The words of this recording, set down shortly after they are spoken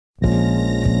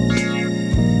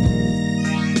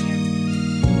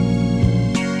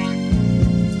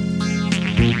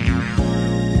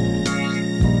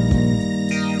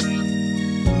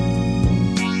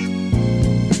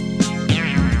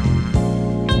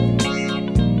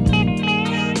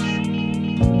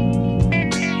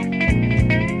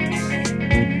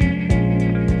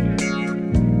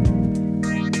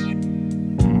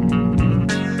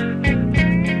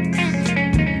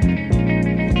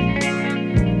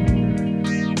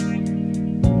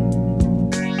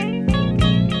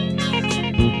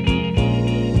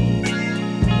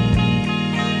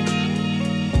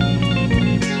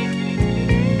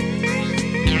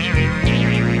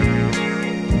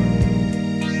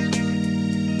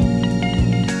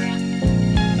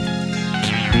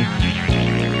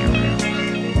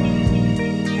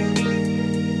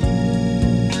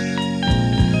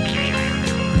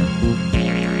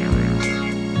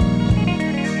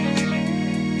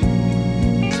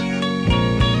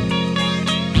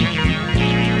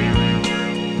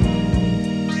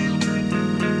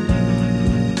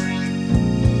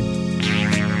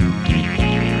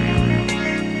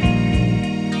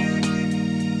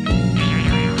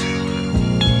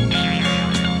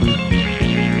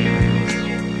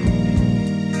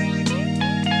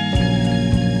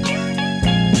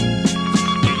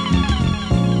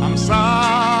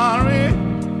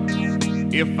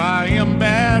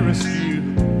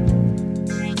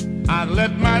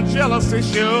let my jealousy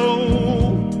show,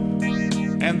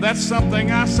 and that's something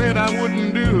I said I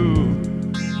wouldn't do.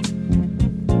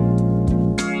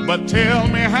 But tell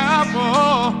me, how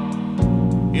far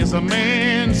is a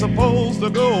man supposed to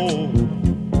go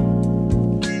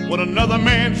when another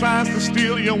man tries to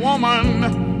steal your woman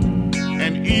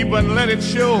and even let it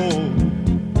show?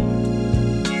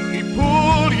 He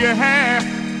pulled your hair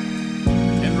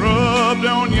and rubbed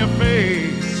on your face,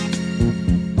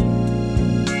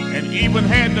 and even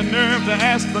had the nerve to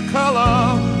ask the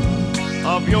color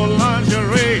of your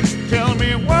lingerie. Tell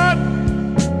me, what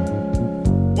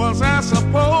was I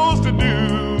supposed to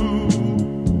do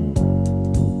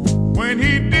when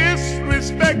he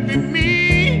disrespected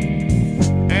me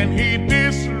and he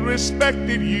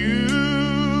disrespected you?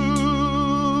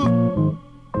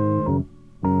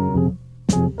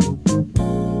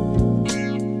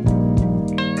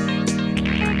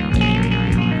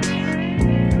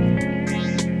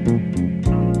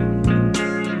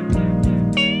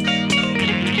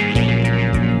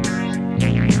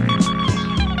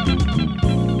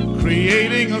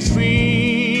 Creating a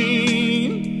scene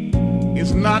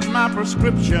is not my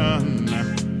prescription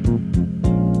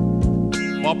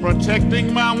for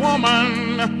protecting my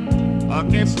woman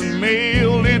against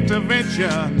male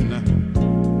intervention.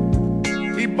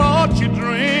 He bought you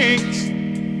drinks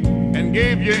and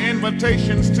gave you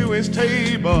invitations to his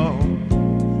table.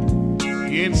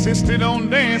 He insisted on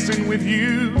dancing with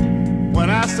you when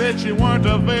I said you weren't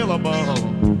available.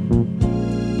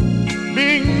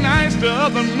 Being nice to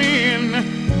other men,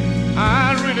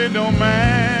 I really don't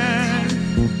mind,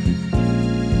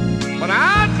 but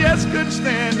I just couldn't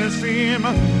stand to see him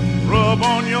rub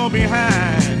on your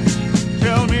behind.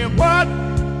 Tell me, what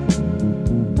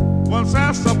was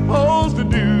I supposed to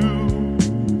do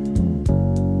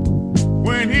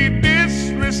when he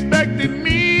disrespected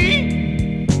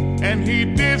me and he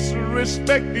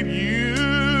disrespected you?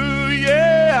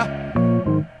 Yeah.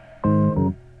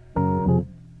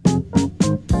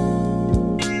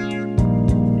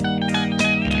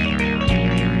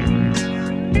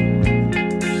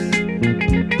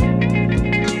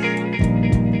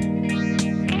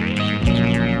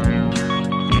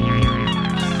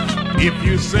 If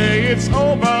you say it's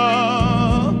over,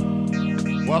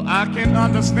 well, I can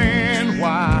understand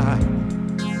why,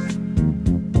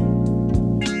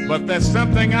 but there's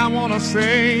something I want to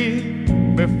say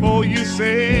before you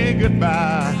say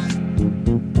goodbye.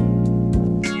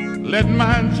 Let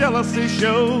my jealousy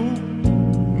show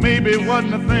maybe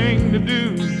wasn't a thing to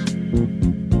do,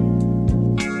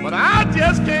 but I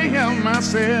just can't help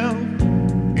myself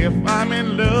if I'm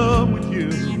in love with you.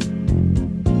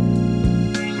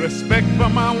 Respect for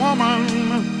my woman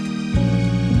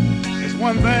is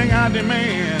one thing I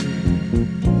demand,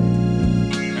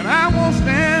 and I won't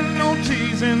stand no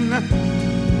teasing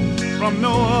from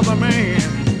no other man.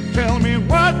 Tell me,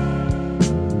 what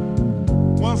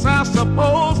was I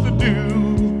supposed to do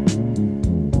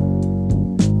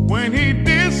when he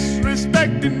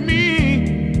disrespected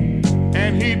me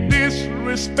and he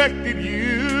disrespected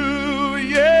you?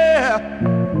 Yeah.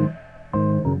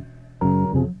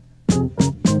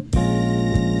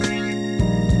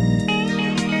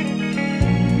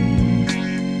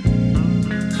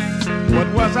 What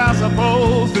was I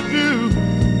supposed to do?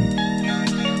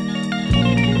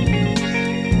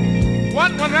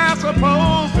 What was I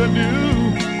supposed to do?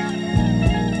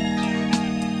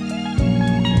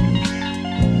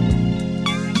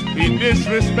 He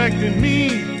disrespected me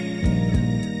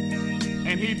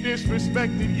and he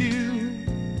disrespected you.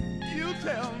 You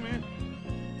tell me,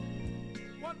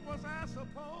 what was I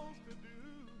supposed to do?